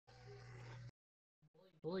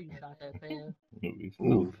Boy, you shot that fast. It's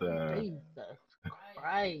no Ooh, time. Jesus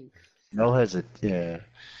Christ. no hesitate. Yeah,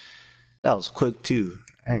 that was quick too.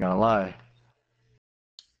 I ain't gonna lie.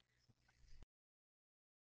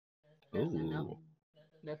 And no, Ooh.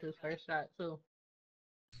 that's his first shot, too.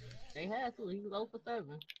 They had to. He was 0 for 7.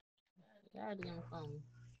 They had to give him something.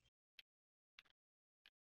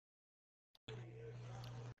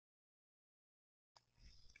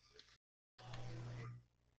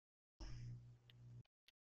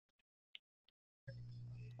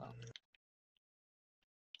 Oh,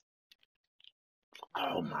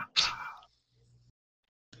 Oh my.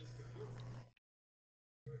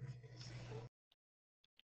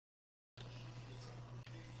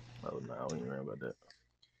 Oh no, we ain't worrying about that.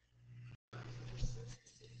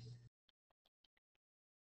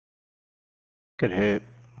 Good hit.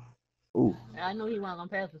 Ooh, and I knew he wasn't going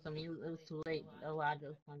to pass it to me. It was too late. That's why I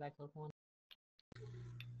just went back to the corner.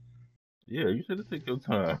 Yeah, you should have take your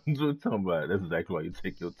time. That's what I'm talking about. That's exactly why you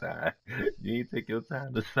take your time. You ain't take your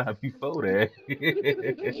time to shot before that.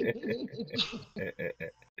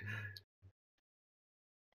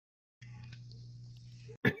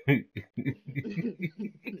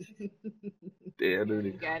 Damn, dude.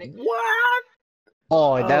 You got it. What?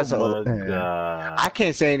 oh, Oh that's a. my god. I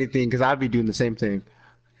can't say anything because I'd be doing the same thing.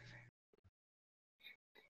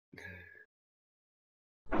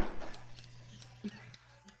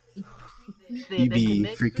 You said You that be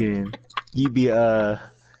connection. freaking. You be uh.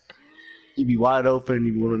 You be wide open.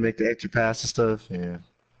 You want to make the extra pass and stuff. Yeah.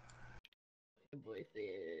 The boy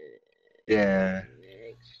said Yeah.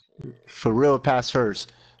 connection. For real, pass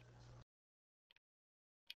first.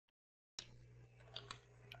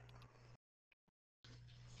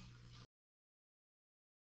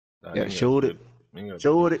 Nah, he Yeah, ain't got showed it. shit. He ain't got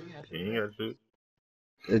Showed shit. it. You got He to ain't got shit.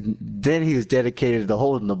 And then he was dedicated to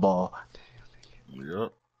holding the ball.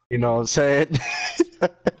 Yup. You know what I'm saying?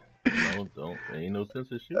 No, don't. Ain't no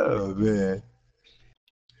sense of shooting it. oh man.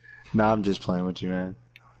 Nah, I'm just playing with you, man.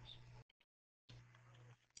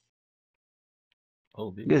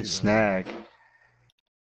 Oh, big Good rebound. snag.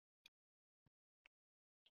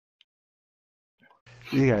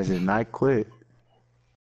 You guys did not quit.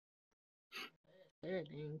 that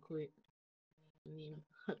didn't quit. I mean,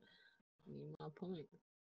 my point.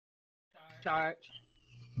 Charge.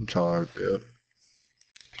 Charge, yeah.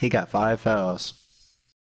 He got 5 fouls.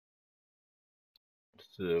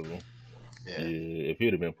 Seven. Yeah. Yeah, if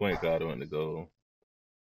he'd have been point guard, I went to go.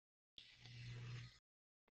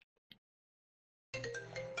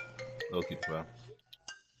 Low keep the foul.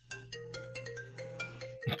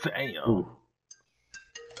 Damn. Ooh.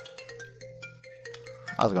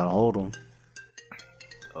 I was gonna hold him.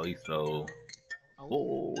 Oh, he so.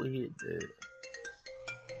 Oh, Oh, he hit that.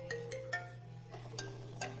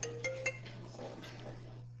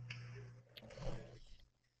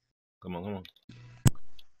 Come on, come on.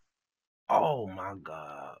 Oh my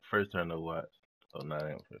God. First turn, no watch. Oh, no, that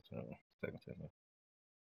ain't first turn. Second turn.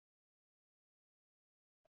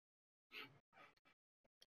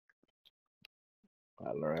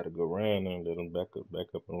 I learned how to go around and let them back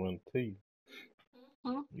up and run to you.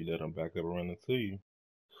 huh? You let them back up and run into you.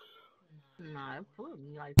 Nah, it put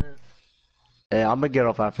me like that. Hey, I'm gonna get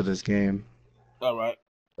off after this game. All right.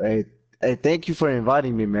 Hey, hey, thank you for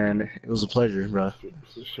inviting me, man. It was a pleasure, bro.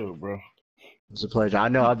 For sure, bro. It was a pleasure. I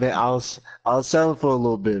know I was selling for a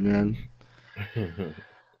little bit, man.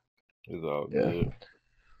 It's all Yeah. good.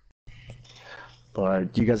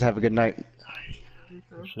 But you guys have a good night. You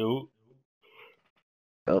too. Shoot.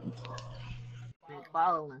 Yep. Been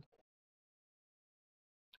following.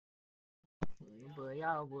 But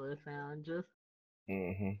y'all boys sound just,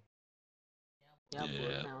 Mm-hmm. y'all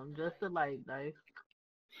boys Yeah. sound just alike, like,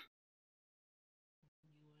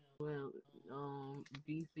 well,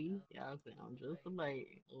 BC, y'all sound just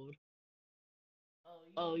alike.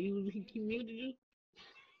 Oh, he muted you?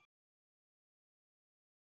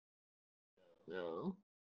 No.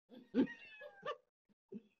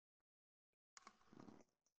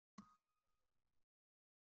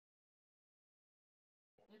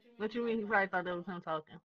 What you mean he probably thought that was him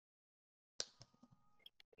talking?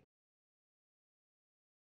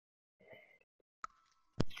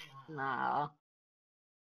 Nah.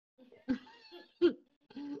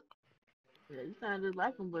 Yeah, you sound just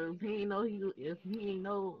like him, but if he ain't know he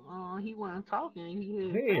wasn't talking, he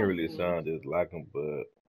heard He ain't himself, really then sound just like him, but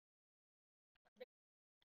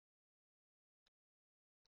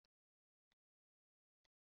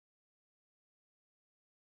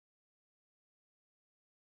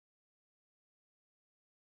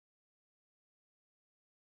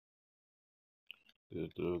this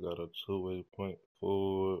dude got a two-way point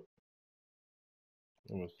forward.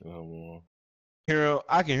 Let me see how more.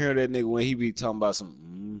 I can hear that nigga when he be talking about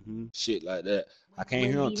some shit like that. I can't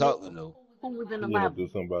When hear him D Nick, talking though. who was in He the went up Bible?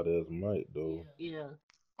 to somebody else's mic though. Yeah.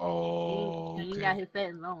 Oh, He ain't got his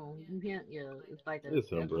settings on. You can't, yeah, it's like a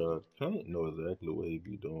Listen, that's a bro. Can't know exactly what he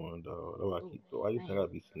be doing, dog. That's why I oh, keep. Why you think dang. I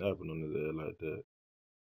be snapping on his head like that?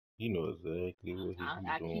 He know exactly what he be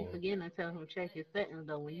I keep doing. forgetting to tell him check his settings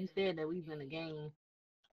though. When you said that we was in the game,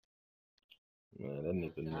 Man, that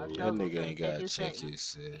nigga I know. that told him nigga say ain't check gotta his check settings. his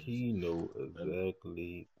settings. He know That-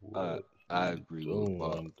 exactly I what I he agree with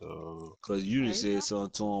Bob. doing, dog. Cause you done There you said go. something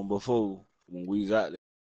to him before when we got there.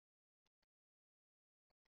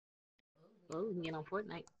 Well, we can get on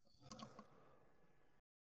Fortnite.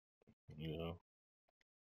 You know.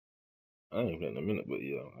 I ain't playing in a minute, but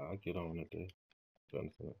yeah, I'll get on it there. You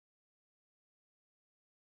understand?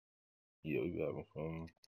 Yeah, we be having fun.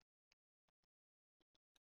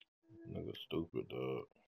 Nigga stupid, dog.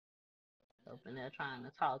 Up in there trying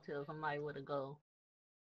to talk to somebody where to go.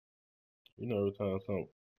 You know, every time something,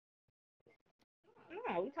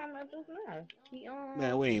 No, we talking about this now. He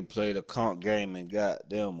Man, we ain't played a comp game in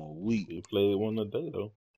goddamn a week. we played one a day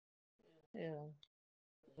though. yeah.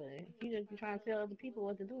 But he just be trying to tell other people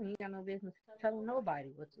what to do. He ain't got no business telling nobody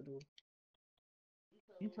what to do.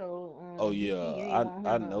 You told Oh VC yeah, you ain't want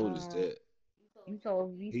I him to noticed that. you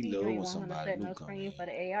told He VC you love ain't when want him to somebody set new no come screen in. for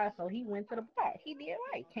the AI, so he went to the bar. He did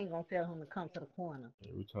right. Can't gonna tell him to come to the corner.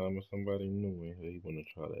 Every time it's somebody new in here, he wanna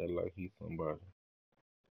try to act like he's somebody.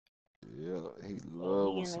 Yeah, he So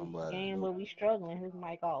love he when in the somebody game new. where we struggling, his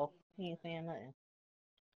mic off. He ain't saying nothing.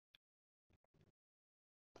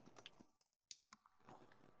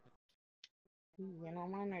 He went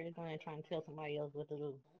on my nerves going trying to tell somebody else what to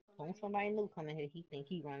do. When somebody new come in here, he think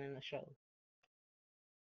he running the show.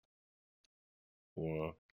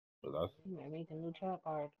 One, but that's He might make a new trap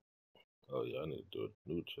card. oh yeah, I need to do a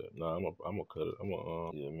new chat. Nah, I'm gonna cut it. I'm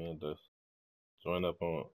gonna yeah, man, that's join up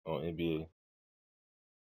on NBA.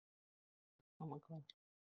 Oh my god.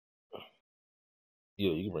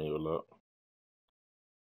 Yeah, you can bring your luck.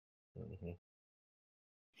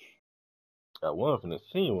 I was finna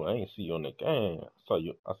see you. I ain't see you on the game.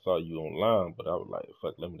 I saw you online, but I was like,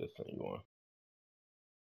 fuck, let me just send you one.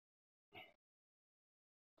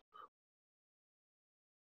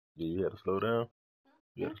 Yeah, you had to slow down.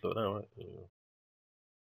 You had to slow down, right? Yeah.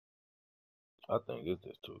 I think it's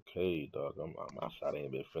just 2K, dog. My shot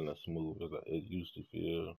ain't been feeling smooth as it used to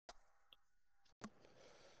feel.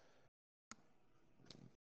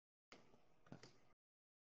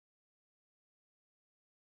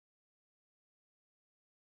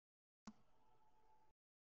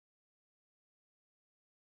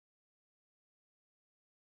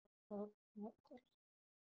 Oh,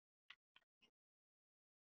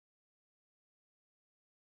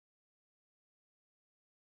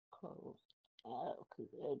 close. Oh, cause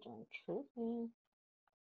they're done tripping.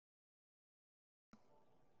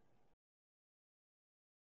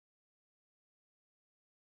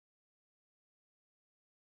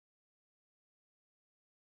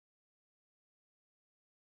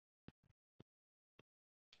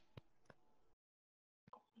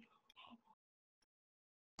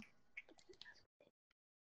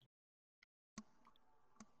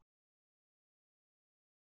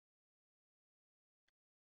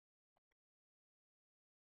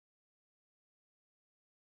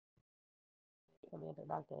 I'll be at the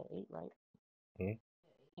doctor at 8, right?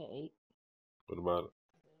 Hmm? At 8. What about it?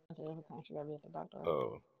 I said, every time she gotta be at the doctor.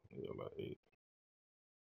 Oh, yeah, like 8.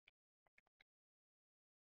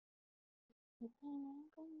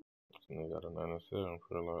 So they got a 97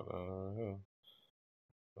 for like, yeah.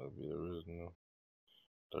 That'd be the original.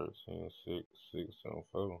 13, 6, 6, 7,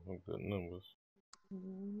 4. Them good numbers.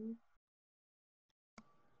 Mm-hmm.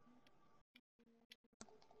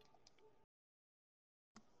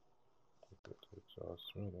 Josh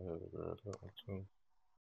Smith, I had to grab that one too.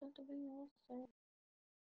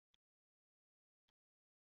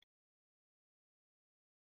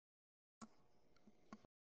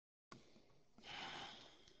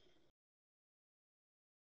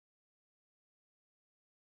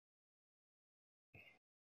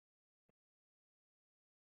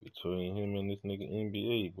 Between him and this nigga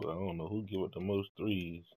NBA, but I don't know who give up the most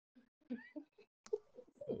threes.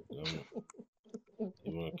 Damn it.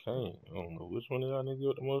 Even Kane. I don't know which one of y'all niggas give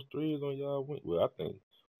up the most threes on y'all win. Well,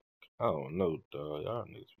 I don't know, dog. Y'all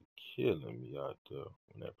niggas be killing me out there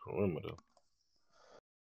on that perimeter.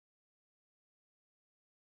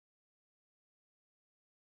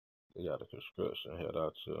 They got a construction head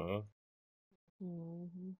out here, huh?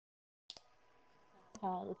 Mm-hmm.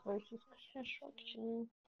 Palace versus construction.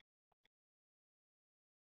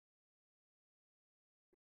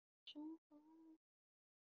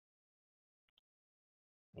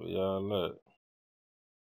 Where y'all at?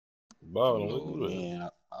 Ballin', where Load you at? in.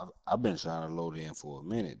 I've been trying to load in for a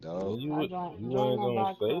minute, dog. You I ain't join that gonna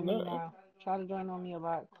box say on me nothing? now. Try to join on me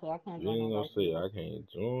about, cause I can't You join ain't gonna nobody. say I can't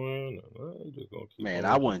join or nothing. You just gonna keep Man,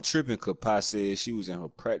 on. I wasn't tripping because Pa said she was in her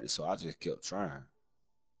practice, so I just kept trying.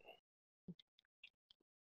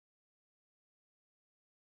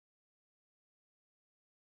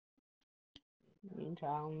 You can try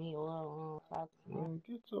on me or Man,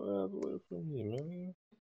 get your ass away from me, man.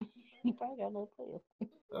 you probably got no players.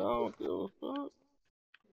 I don't give a fuck.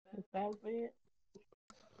 It's that bad.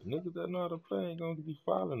 Niggas that know how to play ain't gonna be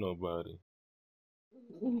following nobody.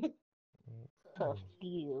 Tough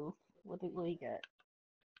skills. What he got?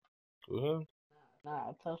 With him?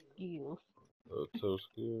 Nah, tough skills. Tough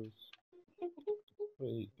skills. What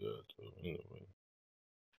he got though? Anyway.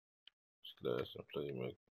 Slash and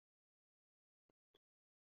playmaker.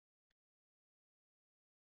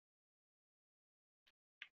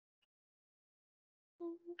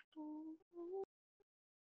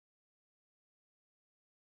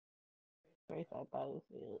 First, I thought it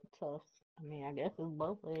was tough. I mean, I guess it's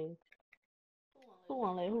both ways. Who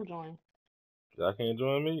won't let who join? Y'all can't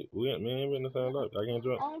join me? Me ain't been in the same life. Y'all can't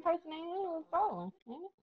join. Only person ain't here was Ballin, ain't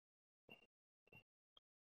it?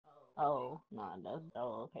 Oh, nah, that's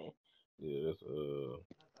okay. Yeah, that's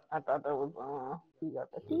I thought that was you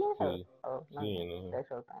got the that's here. T. Oh no, T in there. that's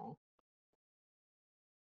your thing.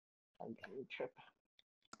 I get you tripping.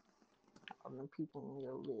 All them people on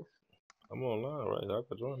your list. I'm online, right? I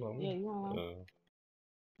can join on me. Yeah, you online.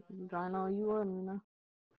 You join on you or me now.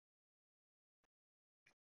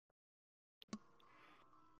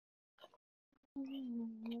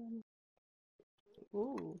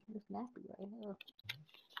 Ooh, it's nappy right here.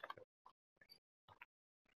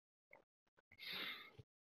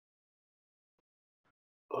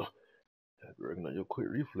 That's working on your quick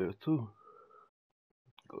reflex too.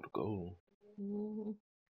 Go to goal. Mm-hmm.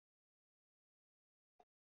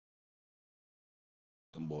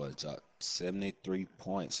 Them boys dropped 73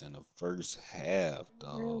 points in the first half,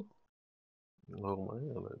 dog. Hold my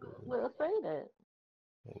hand like that. Well, say that.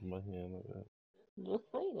 Hold my hand like that. Just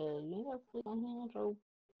say that. You ain't got to stick on hand with your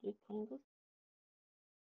big fingers.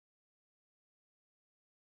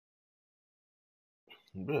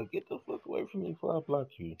 Bro, get the fuck away from me before I block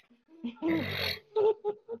you.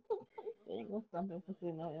 They ain't gonna stop him from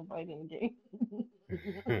sitting out inviting the game.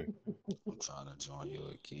 I'm trying to join you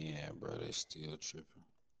again, bro. They still tripping.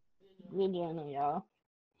 We're joining y'all.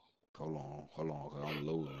 Hold on, cause I'm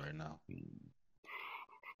loading right now.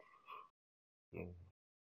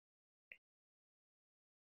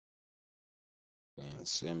 Ben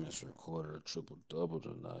Simmons recorded a triple-double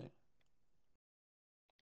tonight.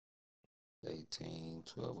 18,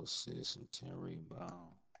 12 assists, and 10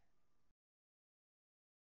 rebounds.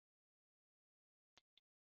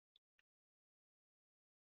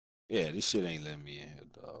 Yeah, this shit ain't letting me in here,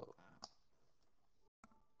 dog.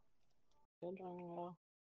 We're joining y'all.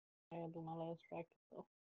 I gotta do my last practice though.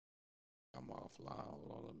 I'm offline.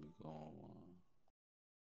 Hold on, let me go on.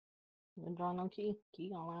 We're joining on Key.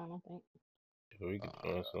 Key online, I think. We can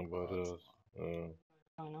find somebody else. Join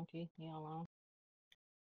on Key. He online.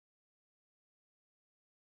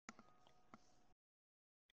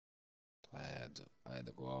 I had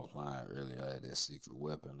to go offline earlier. I had that secret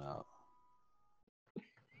weapon out.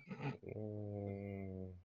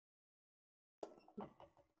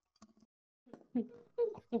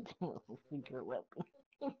 Secret weapon.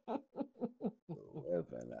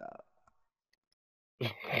 Weapon out.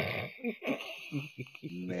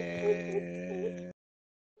 Man.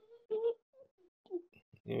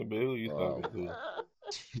 Yeah, but who you talking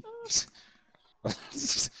to?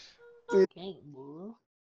 Can't move.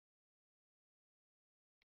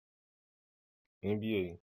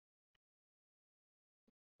 NBA.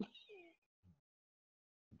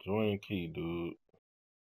 Join Key, dude.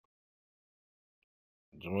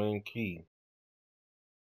 Join Key.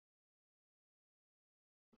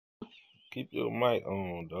 Keep your mic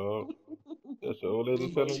on, dog. That's your old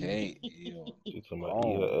lady telling you? She talking about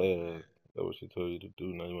eat her ass. That's what she told you to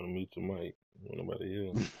do. Now you want to mute your mic. You want nobody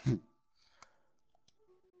here.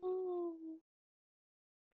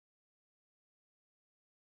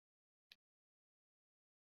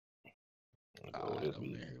 Let's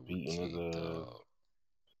be beating his ass.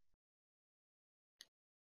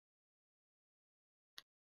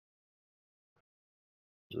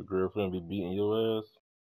 Your girlfriend be beating your ass?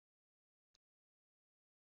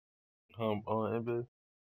 On NBA?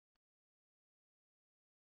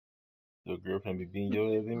 Your girlfriend be beating your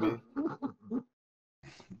ass,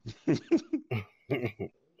 NBA?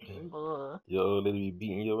 Your old lady be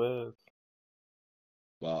beating your ass?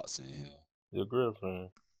 Boxing him. Your girlfriend?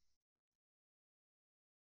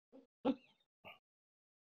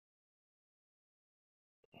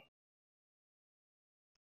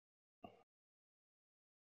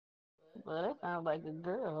 Well, that sounds like a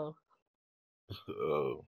girl.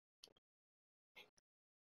 Oh.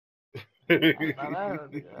 I thought I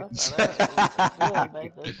heard it. I thought I heard it was a girl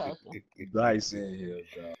back there talking. Nice in here,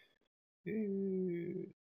 dog.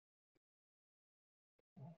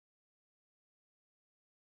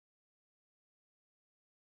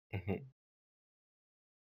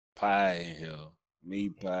 Pie in here. Me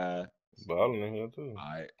pie. Balling in here too.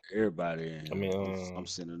 All right, everybody in I here. mean, I'm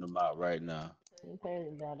sending them out right now. You crazy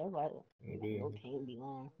about it. That's like, maybe. your can't be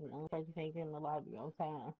long. The only person can't get in the lobby on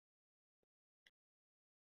time.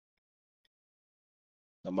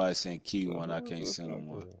 Somebody sent Key So one. I who can't was send like them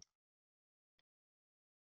one. that?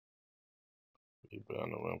 You better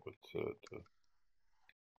not run with the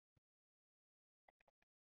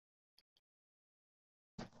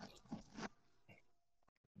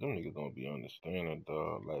them niggas don't be understanding,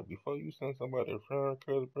 dog. Like before you send somebody a friend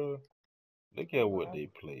request, bro, look at what they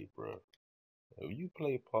play, bro. If you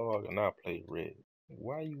play Pog and I play Red,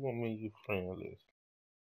 why you want me in your friend list?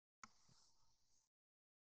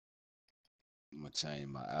 I'm gonna change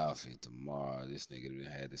my outfit tomorrow. This nigga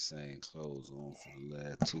done had the same clothes on for the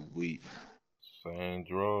last 2 weeks. Same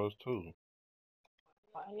drawers too.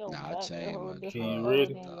 Why your Nah, I back a changed whole my different You color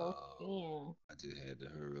ready? drawers, than your dog. skin? I just had to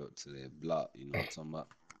hurry up to that block. You know what I'm talking about?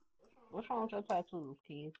 What's wrong with your tattoos,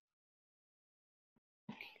 Keith?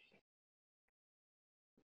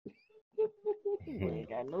 You ain't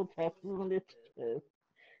got no tattoo on this chest.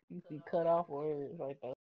 You see cut off words right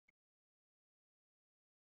there.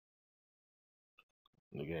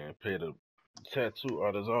 Nigga ain't pay the tattoo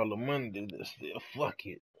artist all the money, they still fuck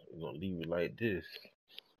it. We gonna leave it like this.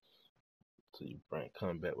 Till you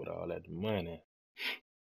come back with all that money.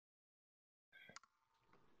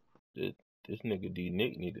 This, this nigga D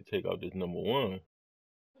Nick need to take out this number 1.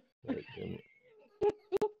 Like,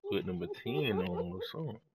 put number 10 on or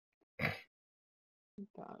something.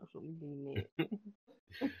 Gosh, we be next.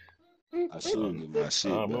 I should get my I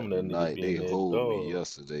shit back remember that nigga tonight. They being that hold me dog.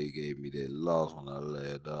 yesterday, gave me that loss when I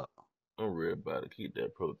laid up. I'm real about to keep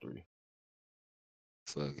that Pro 3.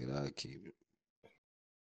 Fuck it, I'll keep it.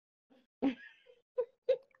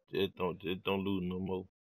 Just don't lose no more.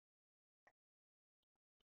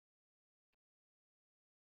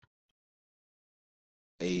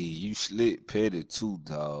 Hey, you slick petty too,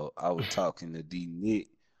 dog. I was talking to D Nick,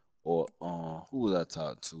 or who was I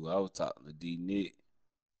talking to? I was talking to D Nick.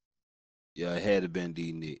 Yeah, it had to been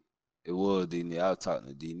D Nick. It was D Nick. I was talking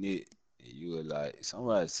to D Nick, and you were like,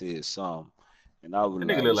 somebody said something, and I was That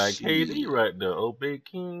nigga like, look like KD shit. right there. Oh, Big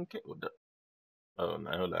King. Oh,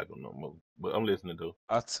 no, I don't like him no more. But I'm listening though.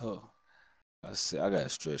 I said, I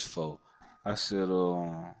got stretch 4. I said,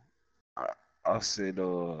 I, I said, you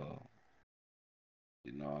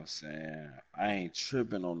know what I'm saying? I ain't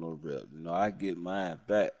tripping on no rep. You know, I get mine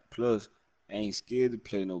back. Plus, I ain't scared to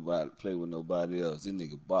play with nobody else. This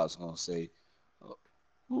nigga boss gonna say,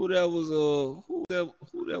 who that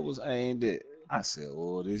was aimed at? I said,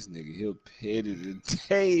 oh, this nigga here petty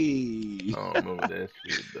today. I don't remember that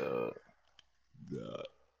shit, dog. God.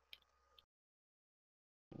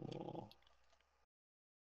 Oh,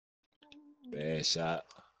 bad shot.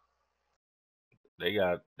 They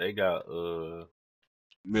got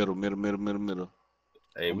Middle.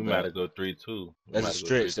 hey, we I'm might back. have go 3-2. We That's a might have go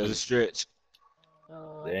stretch. 3-2.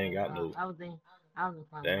 So They ain't got no I was in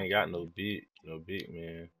front they of my ain't got TV. no big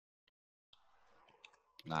man.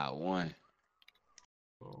 Not one.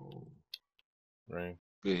 Right?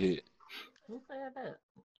 Good hit. Who said that?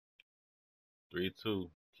 3-2.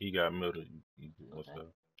 He got middle. What's Okay.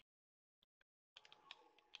 up?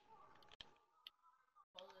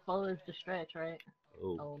 Four is the stretch, right?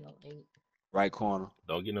 Oh, Oh no, 8. Right corner.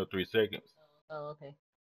 don't get no 3 seconds. Oh, okay.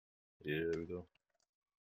 Yeah, there we go.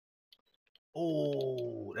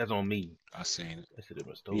 Oh, that's on me. I seen it. That should have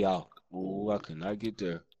been He stolen. out. Oh, I could not get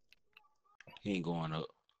there. He ain't going up.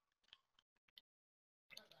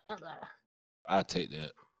 I'll take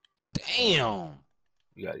that. Damn.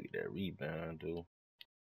 You gotta get that rebound, dude.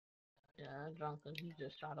 Yeah, I'm drunk because he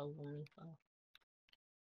just shot over me. So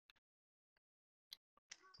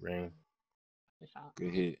Ring. good shot.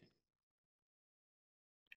 Good hit.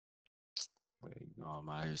 Wait, you know, I'm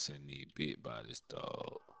out here saying need bit by this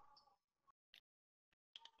dog.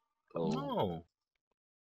 Come Oh, on.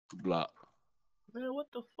 good block. Man,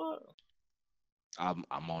 what the fuck? I'm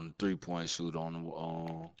on the 3-point shoot on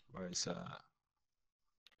the right side.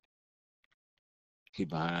 He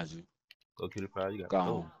behind you. Go to the foul, you got to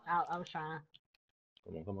Gone. go. I was trying.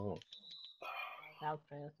 Come on. I was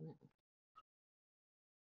passing it.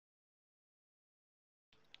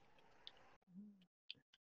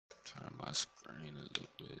 Turn my screen a little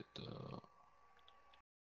bit, dog.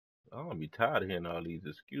 I'm gonna be tired of hearing all these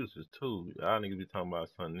excuses too. Y'all niggas be talking about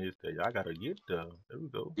something this day. I gotta get there. There we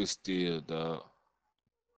go. Good steal, dog.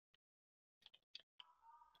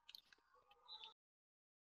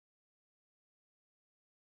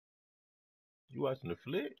 You watching the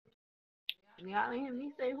flick? Y'all didn't hear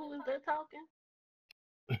me say who was that talking?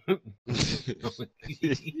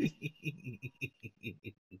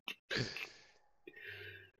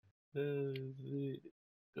 Shit.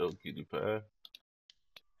 Go kitty pie.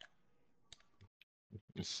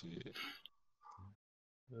 Shit.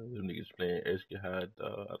 Them niggas playing extra high,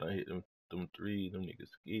 dog. I done hit them threes. Them niggas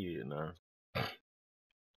scared now.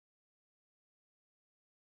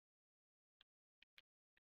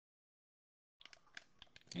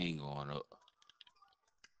 He ain't going up.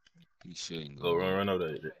 He shouldn't Go go up. run over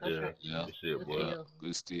there. That's Yeah, right. Yeah. good shit, Good boy. Yeah. steal.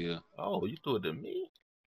 Good steal. Oh, you threw it to me?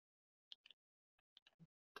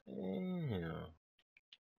 Damn.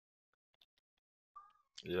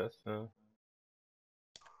 Yes, sir.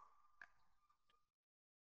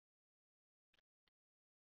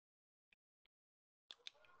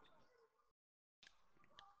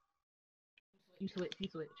 You switch. You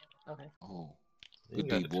switch. Okay. Oh. You Good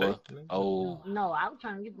got D, the boy. chase, nigga. Oh. No, I was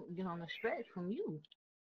trying to get on the stretch from you.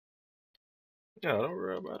 Yeah, don't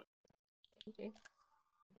worry about it. Okay.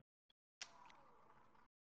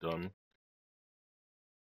 Dummy.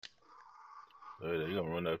 Hey, they gonna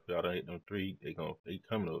run up here. I done hit them three. They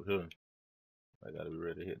coming over here. I gotta be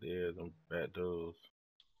ready to hit the ass. Them back doors.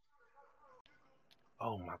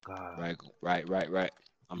 Oh my god. Right.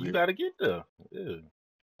 I'm You here. gotta get there. Yeah.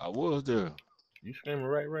 I was there. You screaming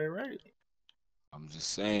right. I'm just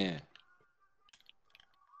saying.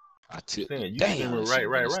 I tipped Saying it. you Damn, screaming that should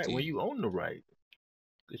have been a right when steal. you on the right.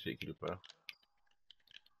 Good shit, kitty pie.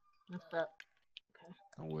 What's up?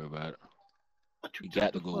 Don't worry about it. What you You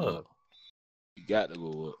got to jumping go for? up. You got to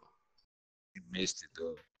go up. You missed it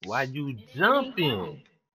though. Why you It ain't jumping? count.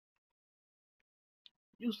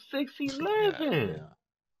 You 6'11". Goddamn. It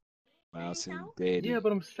Bouncing ain't count. Betty. Yeah,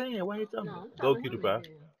 but I'm saying, why you jumping? No, I'm Go, telling kitty him pie. it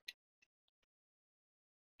is.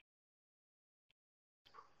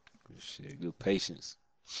 Good shit. Good patience.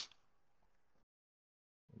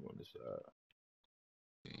 I'm on this side.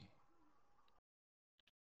 Okay.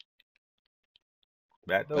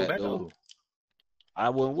 Back door. Back door. I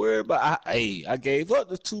wasn't worried about. I gave up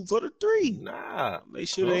the 2 for the 3. Nah. Make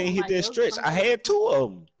sure they ain't hit Somebody that else, stretch. I had 2 of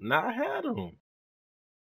them. Nah, I had him.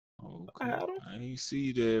 I Okay. had him. I ain't see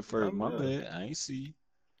you there at first. My Yeah. bad. I ain't see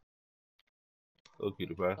Go,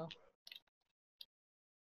 kitty pie.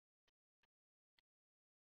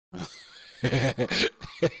 you.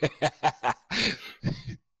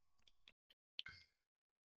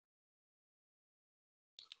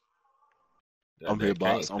 I'm here, That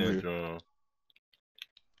boss. can't I'm here. syndrome.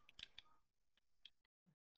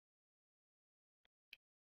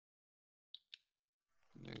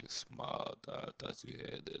 Nigga small, dog. I thought you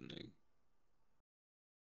had that nigga.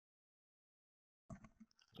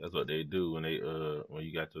 That's what they do when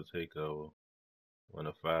you got your takeover. When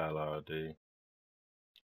a file all day.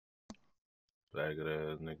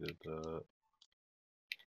 Faggot ass nigga, dog.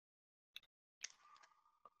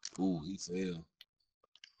 Ooh, he fell.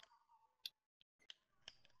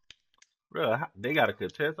 Bro, they got a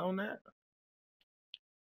contest on that?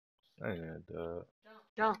 Damn, dog.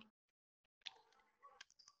 Jump.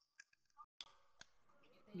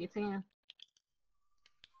 Get in.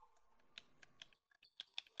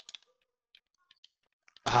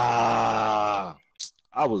 Ah,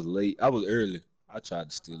 I was late. I was early. I tried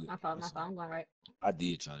to steal it. My fault. That's all. I'm going right. I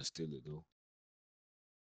did try to steal it though.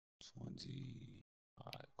 20.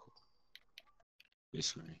 All right, cool. Big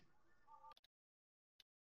screen.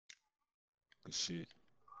 Good shit.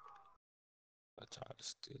 I tried to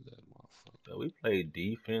steal that motherfucker. So we play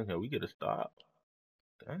defense and we get a stop.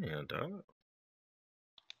 Damn, dog.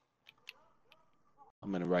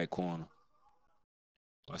 I'm in the right corner.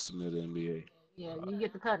 Watch the middle NBA. Yeah, you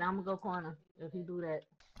get the cut. I'm gonna go corner if you do that.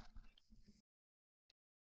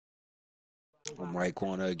 I'm right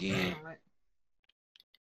corner again. All right.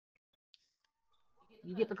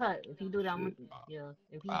 You get the cut. If you do that, I'm gonna, yeah.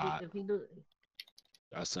 If he do,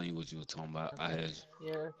 I seen what you were talking about. I had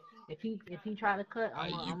yeah. If he try to cut, I'm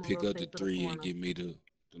you gonna pick up the rotate to the 3 corner. and give me the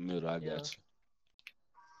middle. I Yeah. got you.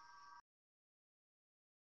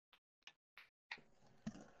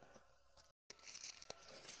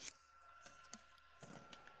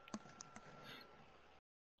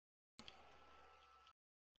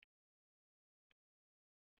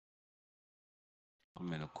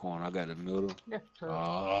 I'm in the corner. I got the middle. That's tough.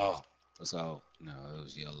 Oh, that's all. No, it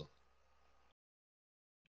was yellow.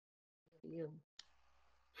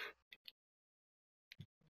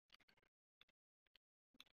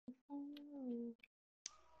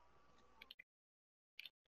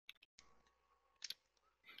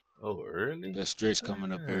 Oh, early? That stretch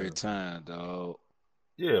coming up every Damn. time, dog.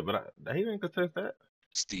 Yeah, but he didn't contest that.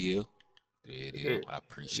 Still, there it They is. gave, I they gave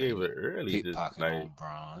appreciate it it. early, just Pickpocket like on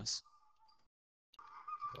bronze.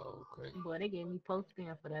 Okay. Boy, they gave me post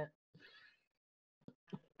spin for that.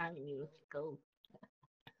 I didn't even go.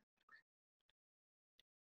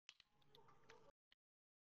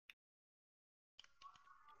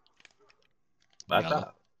 by Yellow.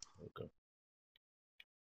 shot. Okay.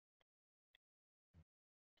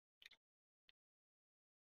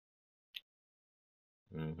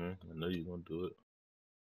 I know you're gonna do it.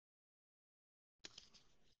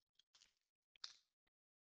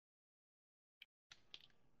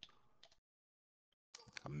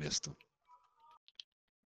 I missed him.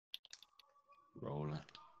 Rolling.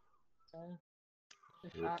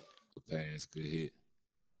 Good Yep. shot. Good pass. Good hit.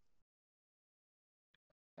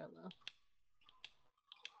 Hello.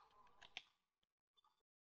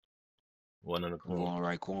 One in the I'm corner. going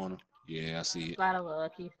right corner. Yeah, I see it. Slide over,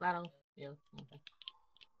 Keith. Slide over. Yeah. Okay.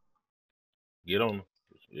 Get on him.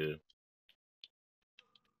 Yeah.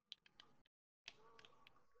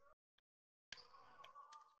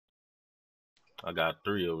 I got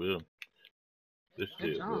 3 over here. This Good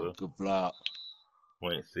shit, job. boy. Good block.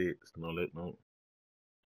 0.6. No, let no.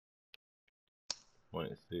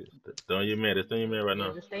 0.6. Stay on your man. Stay on your man right Yeah,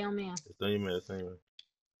 now. just stay on man. Stay on your man. Stay on your man.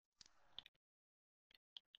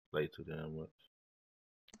 Play too damn much.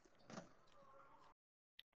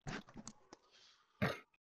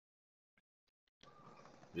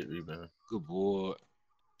 Get rebound. Good board.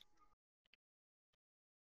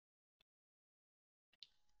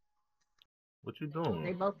 What you They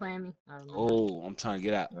doing? both playing me. I remember. Oh, I'm trying to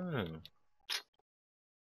get out. Damn.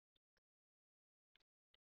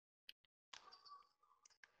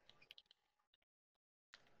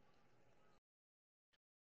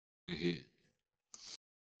 Good hit.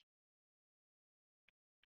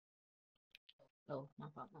 Oh, my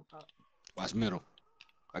fault. Watch middle.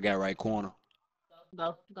 I got right corner.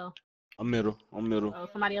 Go. I'm middle. Oh,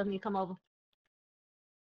 somebody else need to come over.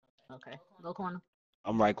 Okay. Go corner.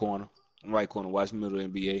 I'm right corner. Watch middle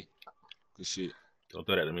NBA. Good shit. Don't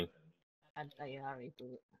throw that to me. I already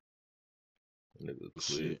threw it. Nigga Good quit.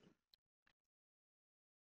 shit.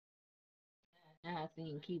 I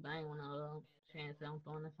seen Keith. I ain't want to chance that I'm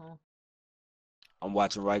throwing this on. I'm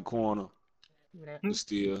watching right corner. Yeah. Good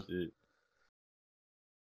steal. Shit.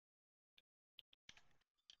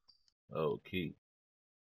 Oh, Keith.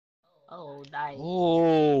 Oh, dice.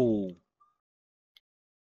 Oh.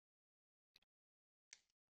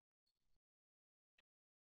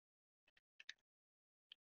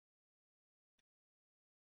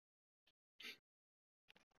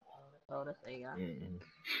 Oh, that's AI.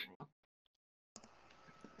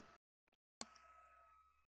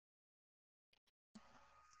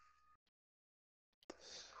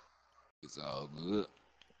 It's all good.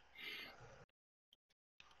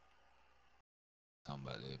 Talking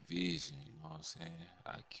about that vision, you know what I'm saying?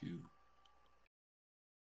 IQ.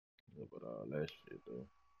 Yeah, but all that shit though.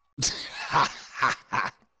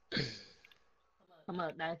 Come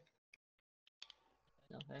up, dice.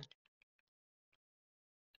 Okay.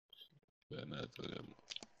 Better not throw that.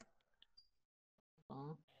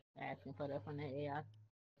 Asking for that from the AI.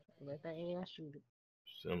 Let the AI shoot it.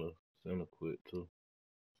 Center quit too.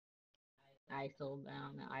 ISO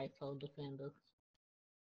down and ISO defender.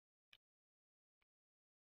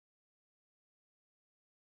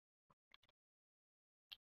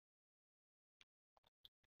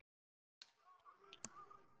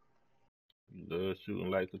 You love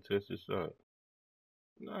shooting like contested shot.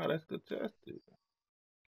 Nah, that's contested.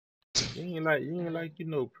 You ain't like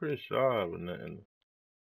press sharp or nothing.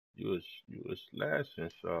 You a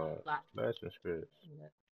slashing shot, Slot. slashing scratch.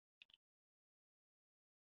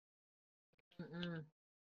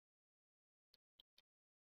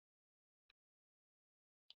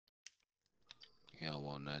 He don't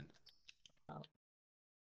want nothing. Oh.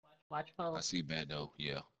 Watch pole. I see bad though.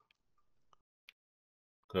 Yeah.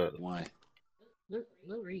 Cut. One. Look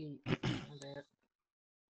read. My bad.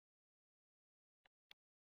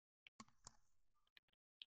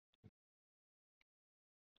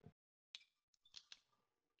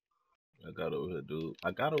 I got over here, dude.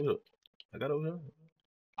 I got over here.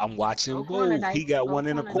 I'm watching Go corner, both. He Dice. got Go one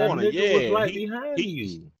in the corner, That corner. Dice. nigga was Yeah. right behind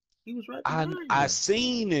you. He was right behind I you.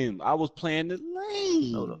 seen him. I was playing the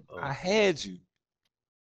lane. No. I had you.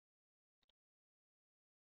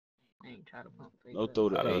 I ain't try to pump fake No that. throw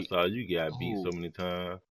I to done 8. saw you get beat Oh, so many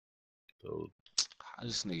times. So how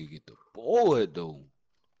this nigga get the board though?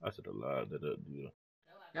 I should have lied that up, dude.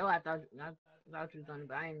 No, I thought Thought you was done,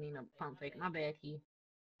 but I didn't mean to pump fake. My bad, Key.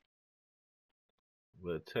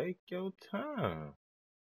 But take your time.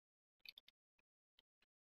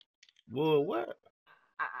 Boy, what?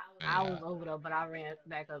 I was over there, but I ran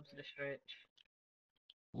back up to the stretch.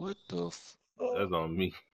 What the f? That's on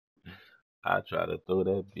me. I tried to throw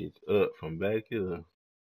that bitch up from back here.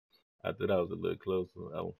 I thought I was a little closer.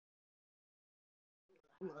 Little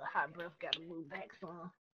hot breath got to move back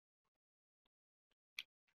some.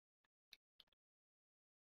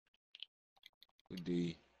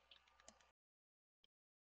 D.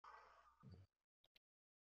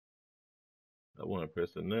 I wasn't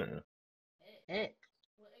pressing nothing. X.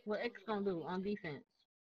 What X gonna do on defense?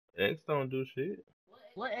 X don't do shit.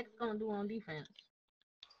 What X gonna do on defense?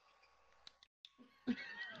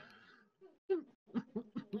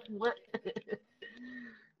 What?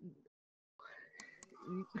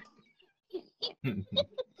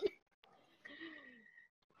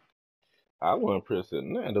 I wasn't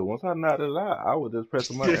pressing nothing. Once I knocked it out, I was just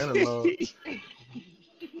pressing my analog.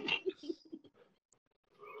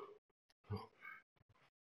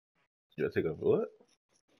 You gotta take a what?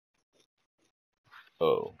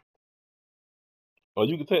 Oh. Oh,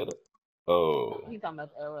 you can take it. Oh. He talking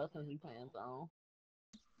about the LL since we playing zone.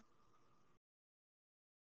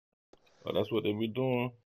 Oh, that's what they be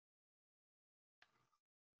doing.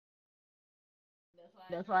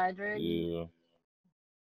 That's why I dragged you. Yeah.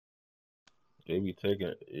 They be taking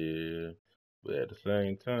it, yeah. But at the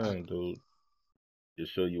same time, though, it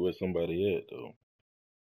show you where somebody at, though.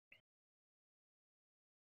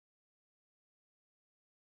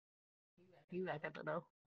 You back at the door.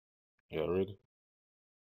 Y'all ready?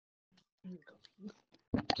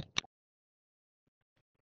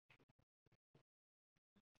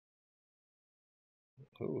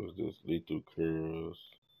 Who is this? Lethal Curls.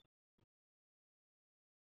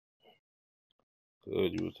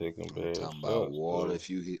 Good, you were taking I'm bad talking shots, about water. though. If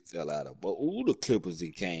you fell out of, but ooh, the Clippers they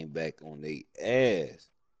came back on their ass.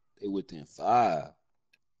 They within 5.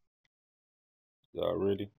 Y'all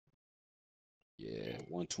ready? Yeah,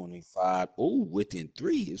 125. Oh, within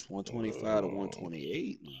 3. It's 125 to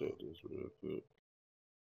 128. Check this real quick.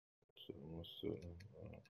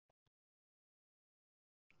 717.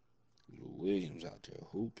 Lou Williams out there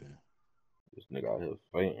hooping. This nigga out here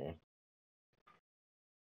fainting.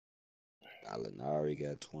 Gallinari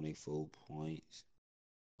got 24 points,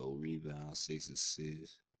 4 rebounds, 6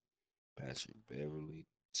 assists. Patrick Beverly,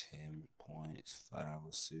 10 points, 5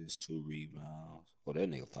 assists, 2 rebounds. Oh, that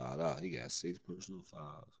nigga fouled out. He got 6 personal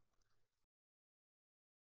fouls.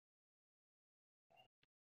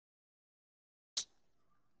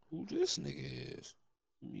 Who this nigga is?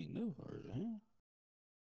 I ain't never heard of him.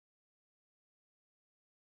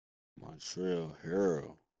 Montreal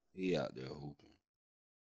Harrell. He out there hooping.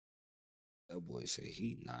 That boy say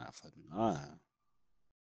he 9 for 9.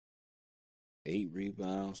 8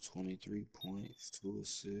 rebounds, 23 points, 2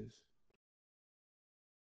 assists.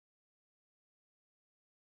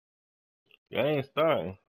 Y'all ain't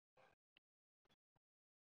starting.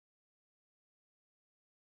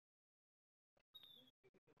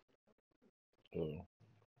 Oh.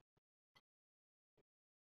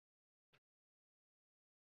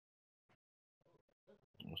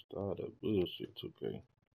 I'm start that bullshit, 2K.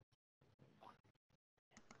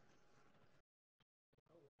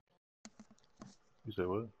 You said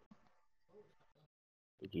what?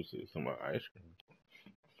 Did you say some ice cream?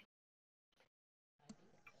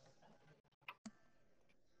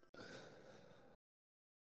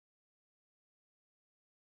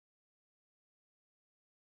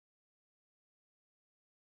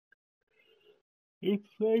 You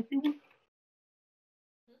say people?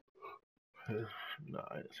 Nah,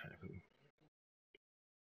 it's happy.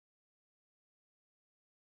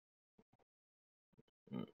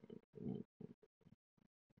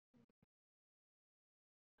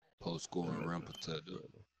 Post scoring rim protector.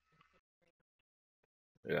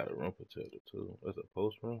 They got a rim protector too. That's a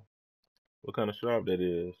post rim. What kind of shot that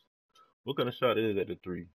is? What kind of shot is at the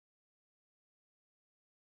 3?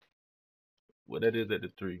 What that is at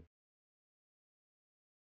the 3?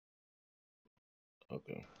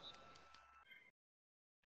 Okay.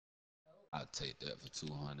 I'll take that for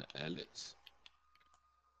 200, Alex.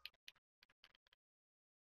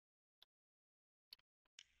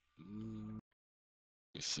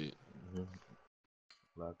 Good shit.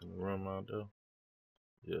 Locking the rim out there.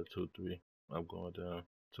 Yeah, 2-3. I'm going down.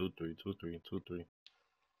 2-3, 2-3, 2-3.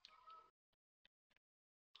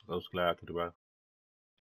 Go slide to the back.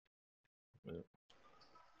 Yeah.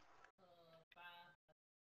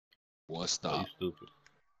 What Oh, stop? you stupid.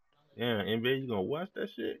 Yeah, NBA, you gonna watch that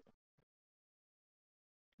shit?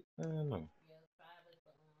 I don't know.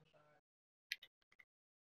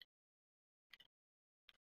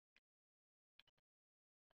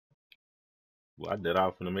 Well, I did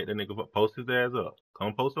off finna make that nigga post his ass up.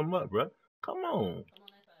 Come post him up, bro. Come on.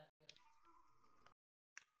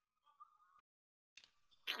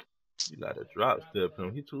 You gotta drop step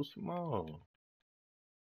him. He too small.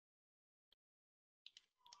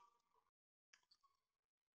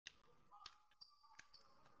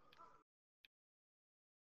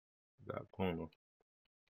 Got corner.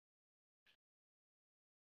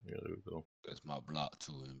 Yeah, there we go. That's my block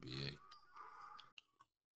too, NBA.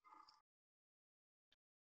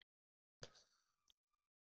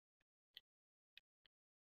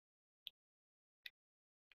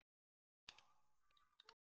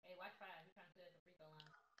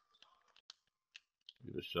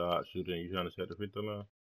 You the shot shooter and you trying to set the free throw line?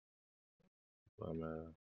 But man,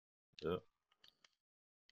 yep.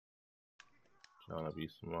 Trying to be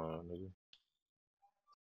smart, nigga.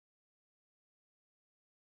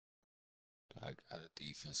 I got a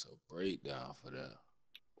defensive breakdown for that.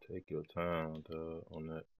 Take your time, on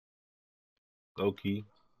that. Go key.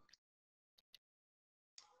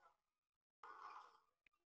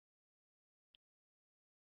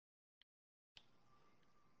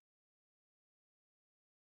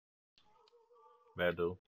 Bad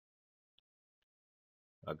though.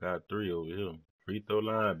 I got 3 over here. Free throw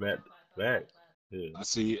line, back. Yeah. I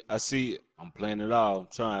see it. I'm playing it all. I'm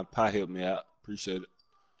trying. Pie help me out. Appreciate it.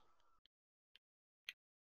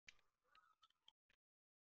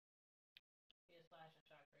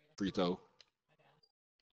 Free throw.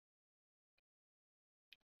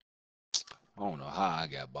 I don't know how I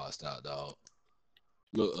got boxed out, dog.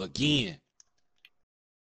 Look again.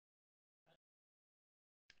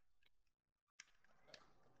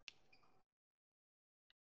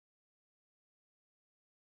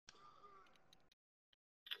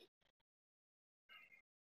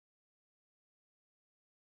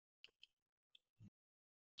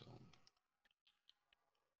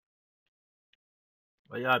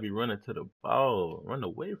 Why y'all be running to the ball? Run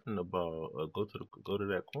away from the ball. Or go to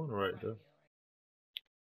that corner right there.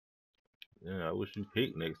 Yeah, I wish you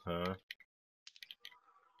picked next time.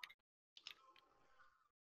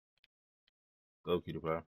 Go key the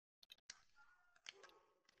pie.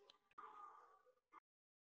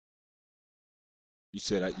 You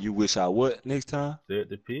said you wish I what next time? Said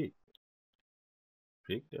the pick.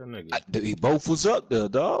 Pick that nigga. He both was up there,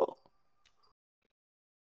 dog.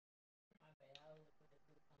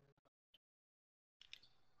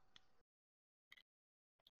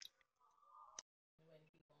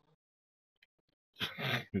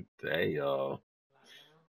 Damn.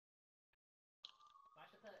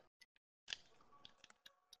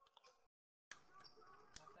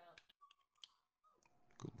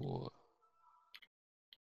 Good boy.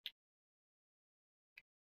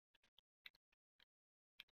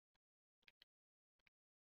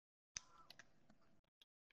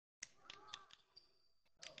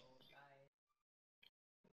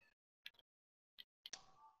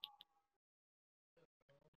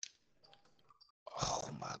 Oh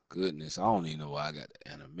my goodness. I don't even know why I got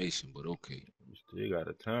the animation, but okay. You still got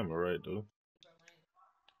a timer right though.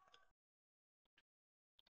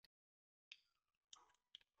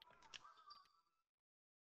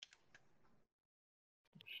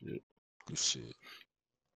 Shit. Good shit.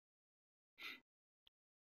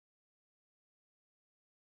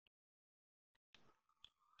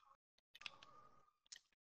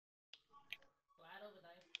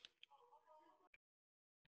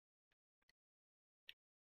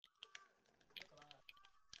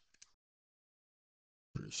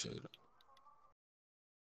 Appreciate it.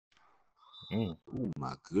 Oh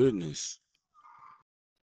my goodness.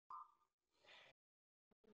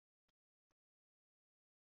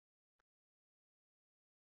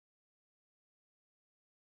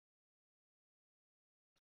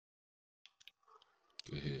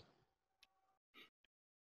 Good hit.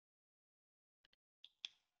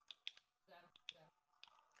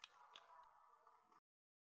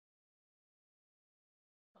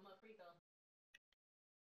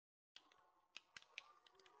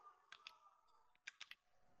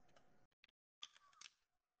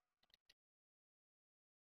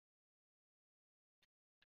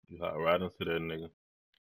 You hot right into that nigga.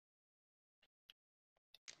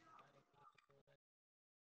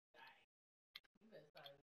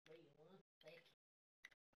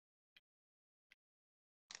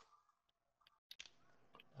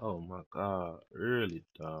 Oh my god. Early,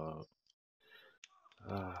 dog.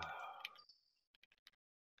 Ah.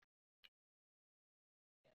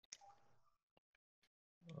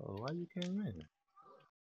 Oh, why you came in?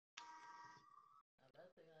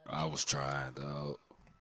 I was trying, dog.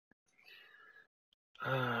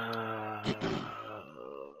 What's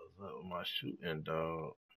up with my shooting,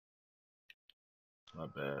 dog? My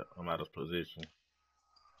bad. I'm out of position.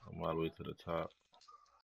 I'm all the way to the top.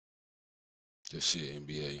 This shit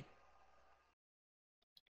NBA.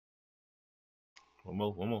 One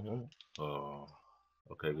more. Oh,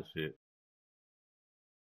 okay, good shit.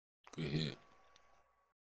 Good hit.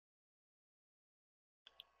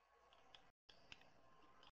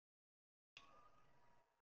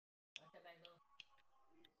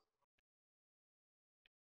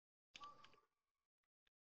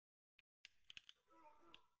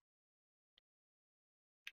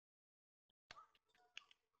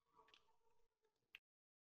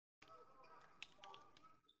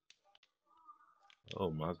 Oh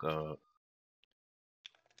my God.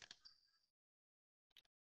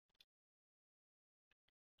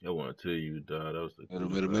 I want to tell you, dog, that was the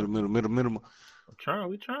coolest rap. Middle.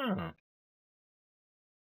 We trying.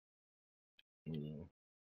 Yeah.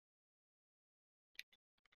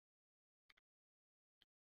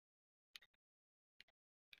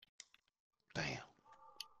 Damn.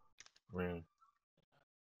 Ring.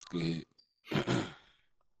 Good hit.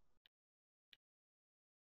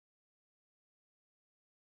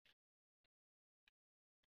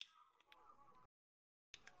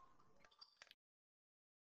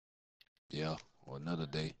 Yeah, another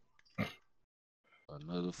day.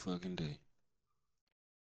 Another fucking day.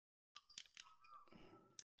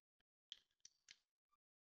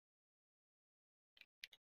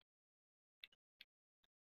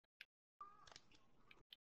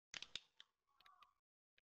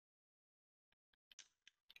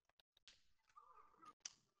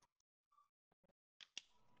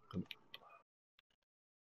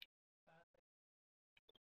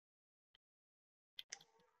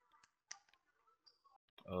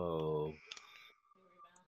 Oh,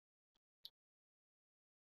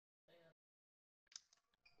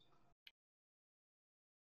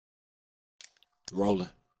 Rolling.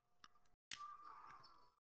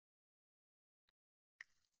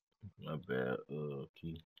 my bad.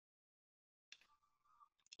 Key.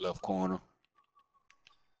 Left corner.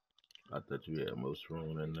 I thought you had most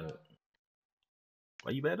room than that.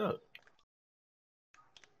 Why you back up?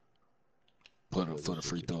 Put Oh, him for good the shit,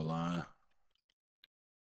 free good throw shit. line.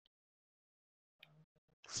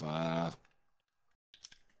 5.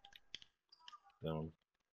 Down.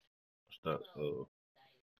 Stop. Oh,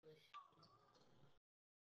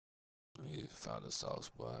 He found a soft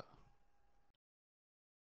spot.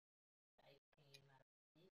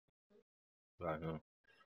 by him.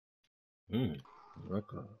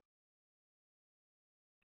 Okay.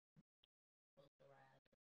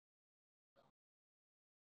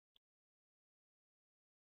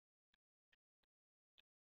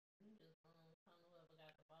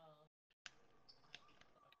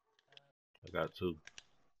 I got 2.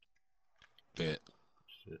 Bet.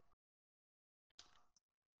 Shit.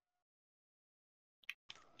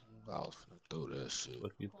 I was finna throw that shit.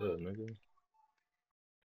 Fuck you thought, nigga.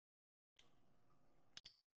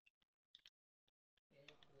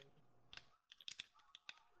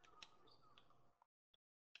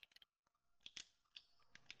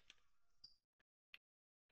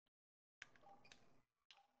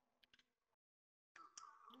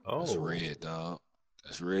 That's Oh, red, dog.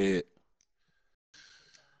 That's red.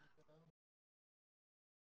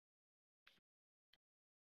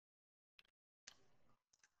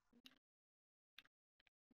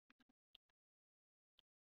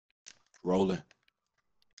 Rolling.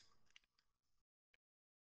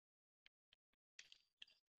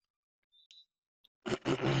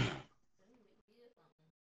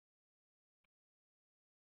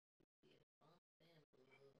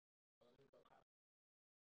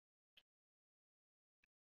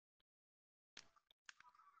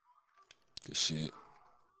 Good shit.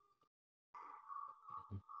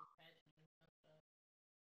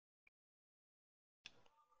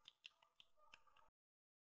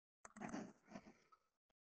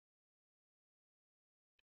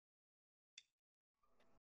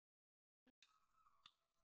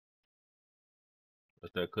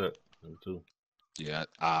 that's that cut. Number 2. Yeah,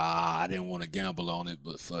 I didn't want to gamble on it,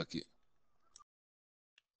 but fuck it.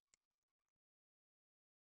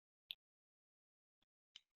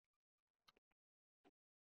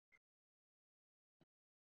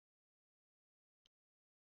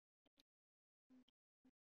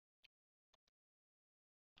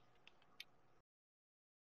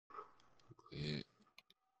 Good hit.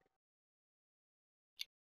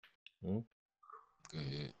 Hmm. Good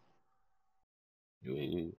hit.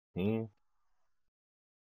 Yeah.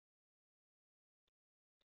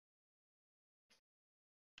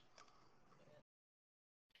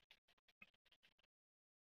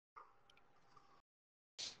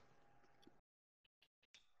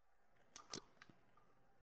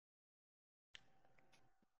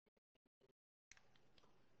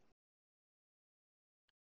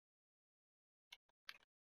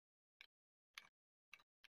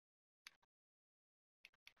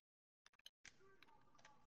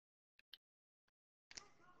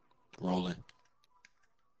 Rolling.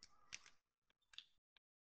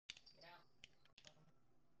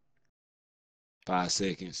 Five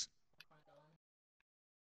seconds.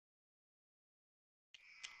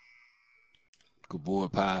 Good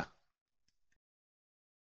board, Pie.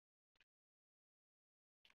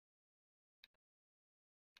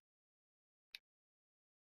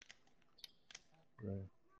 Right.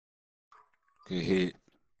 Good hit.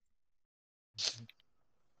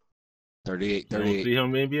 38, You don't 38. see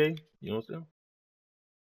him, NBA? You don't see him?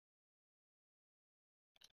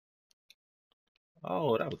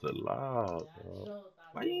 Oh, that was a lob, dog.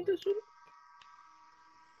 Why you ain't just shoot?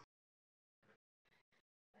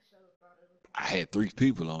 I had 3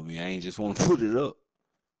 people on me. I ain't just want to put it up.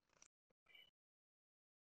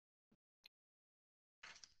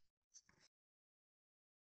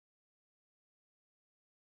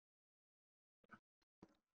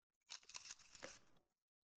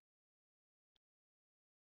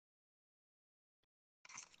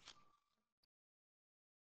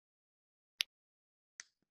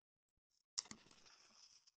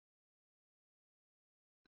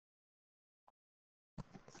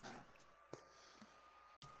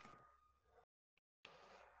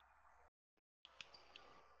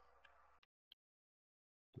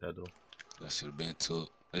 That though. That should have been took.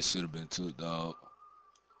 That should have been took, dog.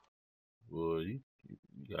 Boy,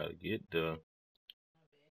 you gotta get the.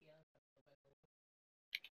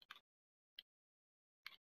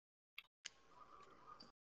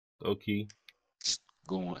 Okay.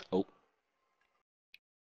 Going. Oh.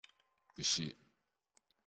 Good shit.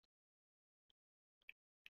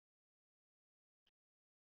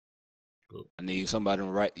 Go. I need somebody to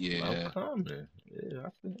right. I'm Yeah. coming. Yeah, I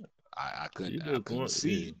see it. I You couldn't just going.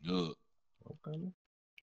 see. Yeah, Look. I'm coming.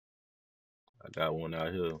 I got one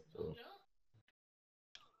out here. So.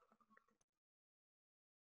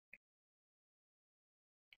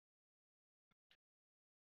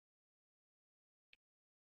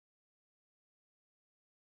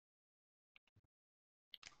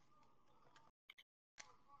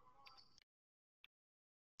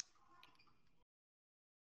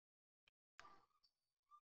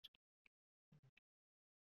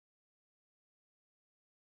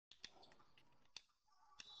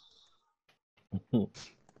 I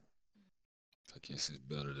guess it's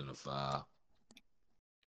better than a foul.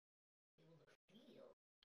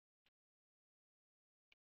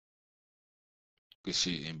 Good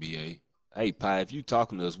shit, NBA. Hey, Pi, if you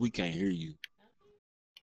talking to us, we can't hear you.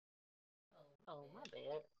 Oh, my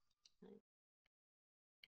bad.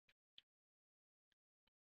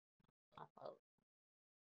 My fault.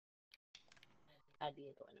 I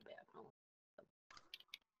did go in the bathroom.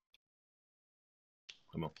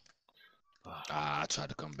 Come on. I tried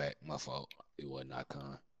to come back. My fault. It wasn't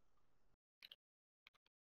Icon.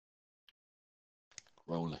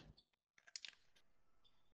 Rolling.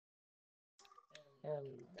 Hell,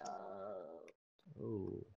 dog.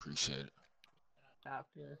 Oh. Appreciate it. I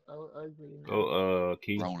feel so ugly now. Go,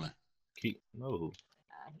 Key. Rolling. Key. No.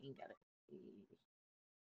 He ain't got it.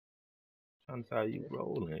 Trying to say you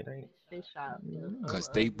rolling. It ain't. This shot feels so Because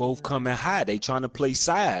they ugly both now. coming high. They trying to play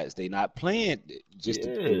sides. They not playing just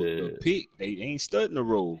Yeah. the pick. They ain't studying the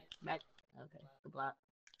role. Back. Okay. The block.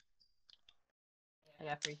 I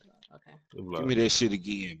got free throw. Okay. Good block. Give me that shit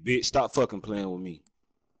again, bitch. Stop fucking playing with me.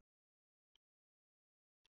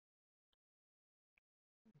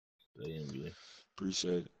 Stay NBA.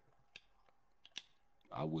 Appreciate it.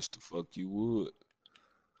 I wish the fuck you would.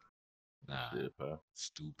 Nah. Shit, pal.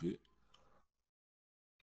 Stupid.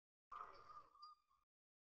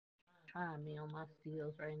 Trying me on my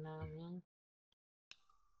steals right now, man.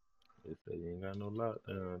 They say you ain't got no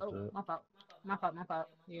lockdown. Oh, my fault. My fault. My fault.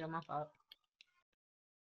 Yeah, my fault.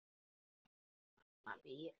 My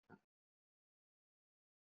bad.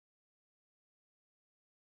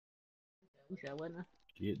 You said what now?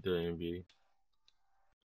 Get the NBA.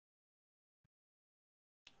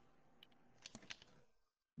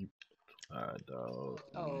 Alright, dog.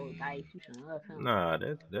 Oh, Dice, you shouldn't love him. Nah,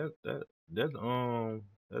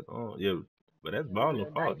 yeah, but that's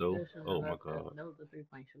Ballin' fault though. Oh my god, That was a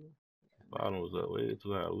 3-point shooter. Ballin was up way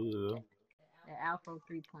too high. That Alpha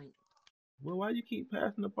 3-point. Well, why you keep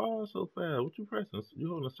passing the ball so fast? What you pressing? You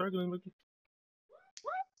holding a circle and looking?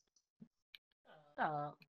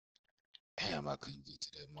 Stop. Damn, I couldn't get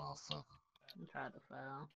to that motherfucker. I'm trying to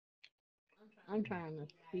foul. I'm trying to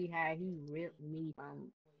see how he ripped me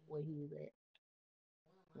from where he was at.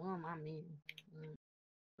 Well, my man.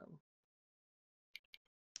 So.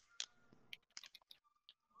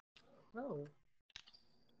 Oh.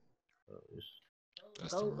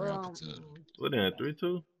 That's the rapper to What in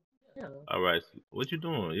 3-2? Yeah. All right, what you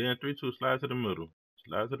doing? Yeah, 3-2. Slide to the middle.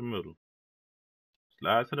 Slide to the middle.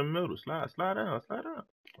 Slide to the middle. Slide down. Slide down.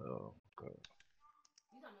 Oh, God.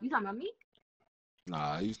 You talking about me?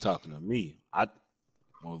 Nah, he was talking to me.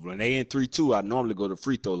 When they in 3-2, I normally go to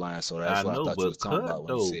free throw line, so that's I what I know, thought you was but talking cut about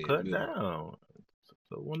when you though. said Cut middle. down.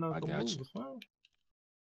 So when I I can got move, you. son.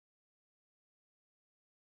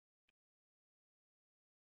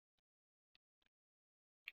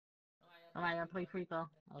 Somebody gotta play free throw.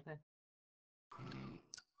 Okay.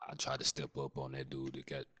 I tried to step up on that dude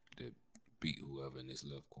that beat whoever in this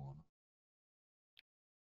left corner.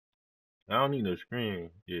 I don't need no screen.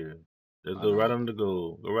 Yeah. Let's I go right know. on the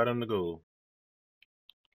goal. Go right on the goal.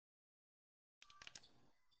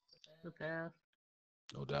 Good pass.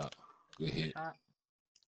 No doubt. Good hit. Shot.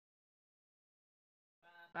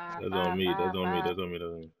 Five, That's on five, me. That's five, on me. five. That's on me. That's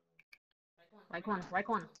on me. Right corner. Right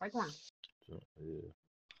corner. Right corner. So, yeah.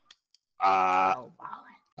 Oh,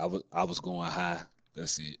 boy. I was going high.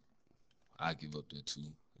 That's it. I give up that 2.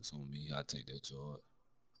 It's on me. I take that yard.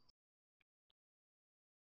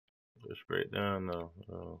 Go straight down now.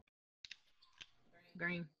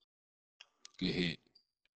 Green. Good hit.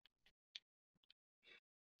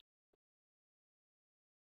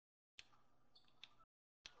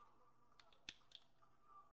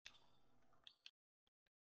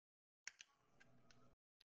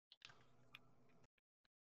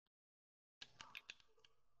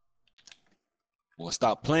 Boy,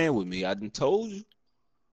 stop playing with me. I done told you.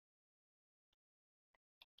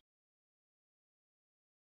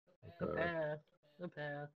 Good pass. Good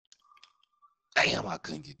pass. Damn, I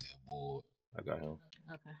couldn't get that board. I got him.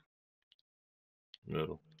 Okay.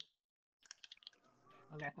 Middle.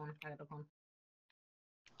 Okay, corner. I got the corner.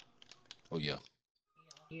 Oh, yeah.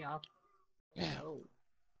 Yeah. Damn. Oh.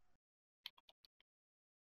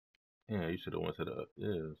 Yeah, you should have went to the.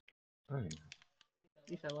 Yes. Dang.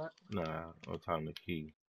 You said what? Nah, no time to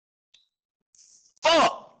key.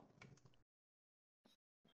 Fuck!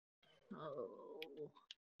 Oh.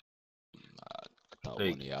 I thought Hey,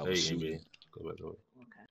 one of y'all was NBA. shooting. Go back. Okay.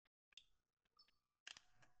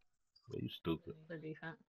 But you stupid. Good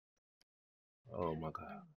defense. Oh my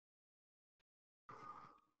God.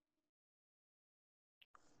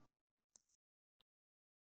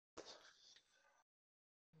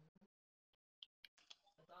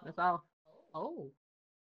 That's all. Oh.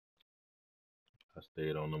 I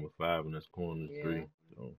stayed on number 5 in this corner Yeah. 3.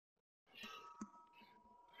 So.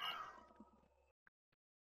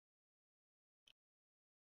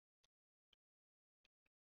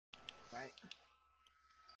 Right.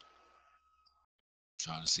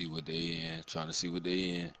 Trying to see what they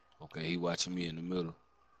in. Okay, he watching me in the middle.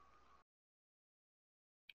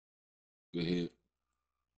 Good hit.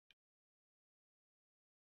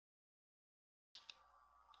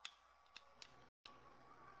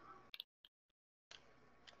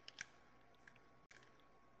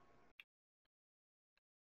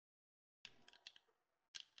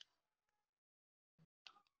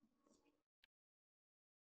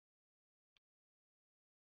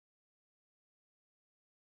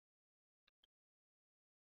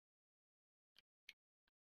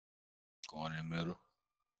 Going in the middle.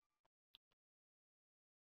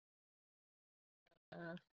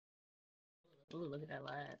 Ooh, look at that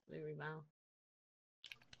lad. Big rebound.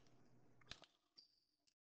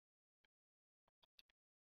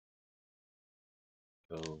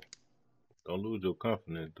 So don't lose your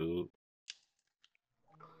confidence, dude.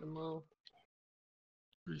 The move.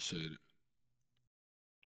 Appreciate it.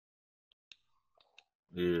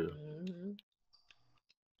 Yeah. Mm-hmm.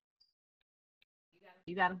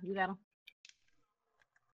 You got him. You got him.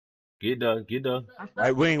 Get done. Get done. I'm stuck.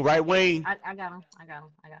 Right wing, right wing. I got him. I got him.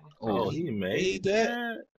 I got him. Oh, he made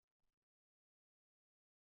that.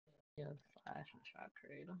 Yeah, flash and shot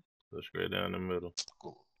creator. Go straight down the middle.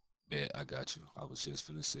 Cool. Bet, I got you. I was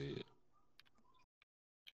just finna say it.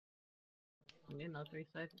 You know, 3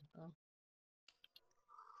 seconds. So.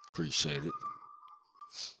 Appreciate it.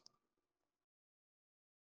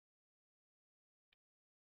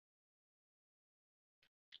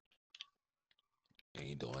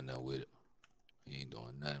 Ain't doing nothing with it. He ain't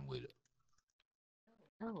doing nothing with it.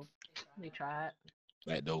 Oh, they tried.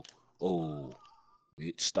 Back though. Oh,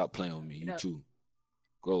 bitch, stop playing with me. Get You up. too.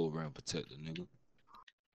 Go over and protect the nigga.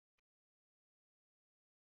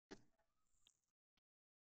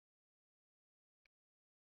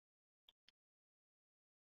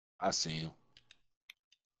 I see him.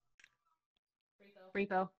 Free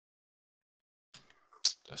throw.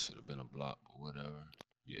 That should have been a block, but whatever.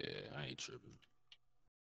 Yeah, I ain't tripping.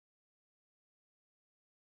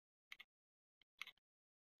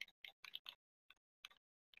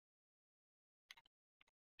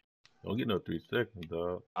 Don't get no 3 seconds,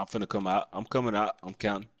 dog. I'm finna come out. I'm coming out. I'm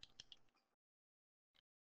counting.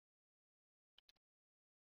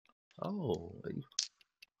 Oh,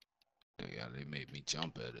 Yeah, they made me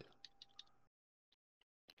jump at it.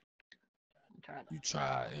 Try to You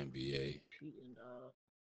stop try NBA. cheating, dog.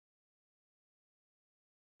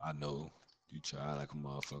 I know. You try like a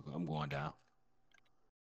motherfucker. I'm going down.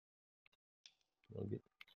 don't get.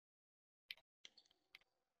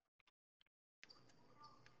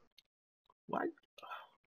 Why?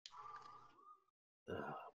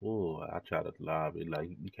 Boy, I try to lob it like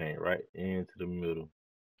you came right into the middle.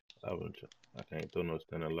 I can't throw no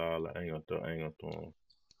standing lob. Like, I ain't gonna throw him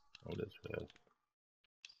on this fast.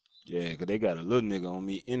 Yeah, cause they got a little nigga on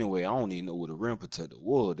me anyway. I don't even know where the rim protector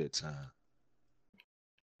was that time.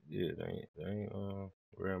 Yeah, they ain't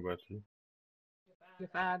worrying about you. Your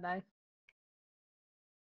 5 dice.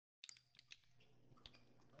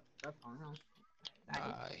 That's on him.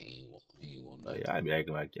 Nah, he ain't want Like, nothing. I be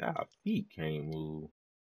acting like y'all feet can't move.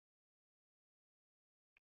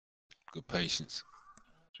 Good patience.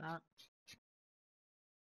 Shot.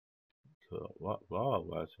 So, ball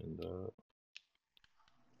watching, dog.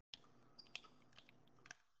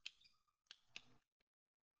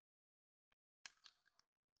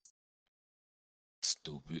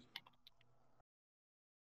 Stupid.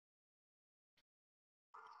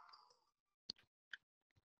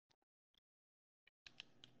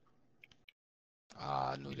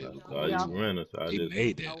 I knew they I were saw going Yeah. you to. running, so I They just,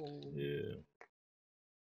 made that. Oh. yeah.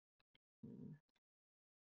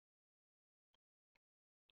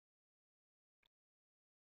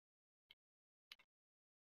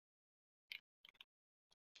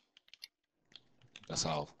 That's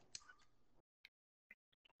all.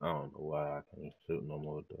 I don't know why I can't shoot no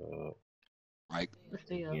more, dog. Right.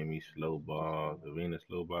 Still. Give me slow balls. If any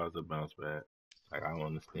slow balls, a bounce back. Like, I don't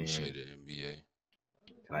understand. Appreciate it, NBA.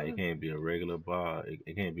 Like, it can't be a regular ball.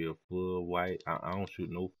 It can't be a full white. I don't shoot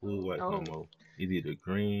no full whites no Oh. more. It's either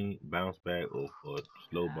green, bounce back, or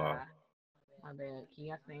slow ball. My bad,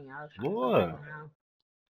 Key. I think I was trying to Boy, come back around.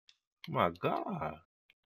 my God.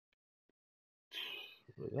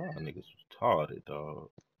 But y'all niggas retarded, dog.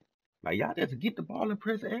 Like, y'all just get the ball and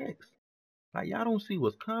press X. Like, y'all don't see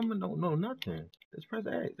what's coming, don't know nothing. Just press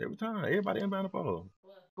X every time. Everybody inbound the ball.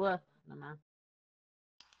 What? No, man.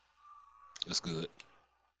 That's good.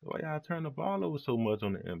 Why y'all turn the ball over so much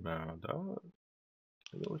on the inbound, dog?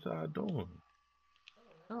 What y'all doing?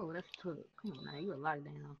 Oh, that's took. Come on now, you a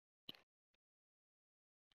lockdown.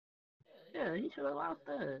 Yeah, he should have lost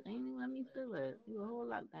that. They ain't even let me do it. You a whole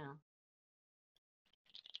lockdown.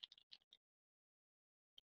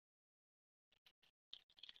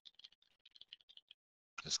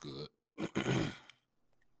 That's good.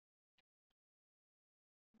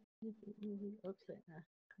 He's upset now.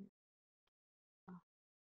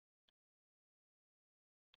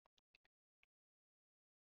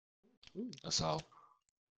 That's all.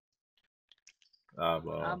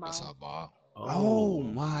 Eyeball. That's our ball. Oh Oh.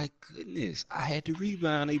 my goodness. I had the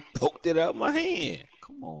rebound. They poked it out my hand.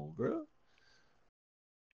 Come on, bro.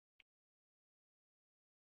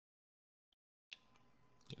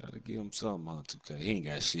 Gotta give him something on 2K. He ain't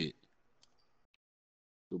got shit.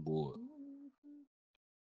 Good boy.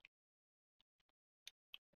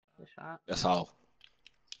 The shot. That's all.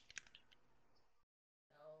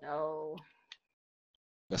 No.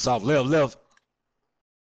 That's off. Left.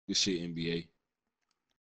 Good shit, NBA.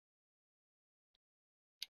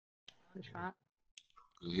 The shot.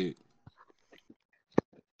 Good hit.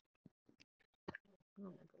 Oh,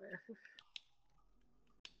 my glasses.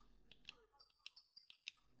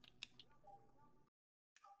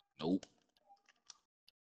 Nope.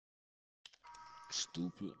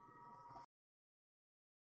 Stupid.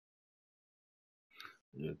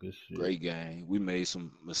 Yeah, good shit. Great game. We made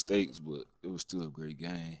some mistakes, but it was still a great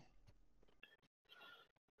game.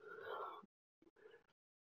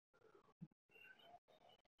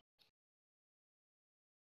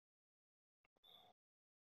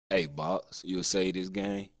 Hey, boss, you'll say this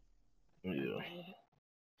game? Yeah.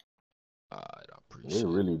 All right, I It appreciate it.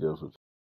 really just was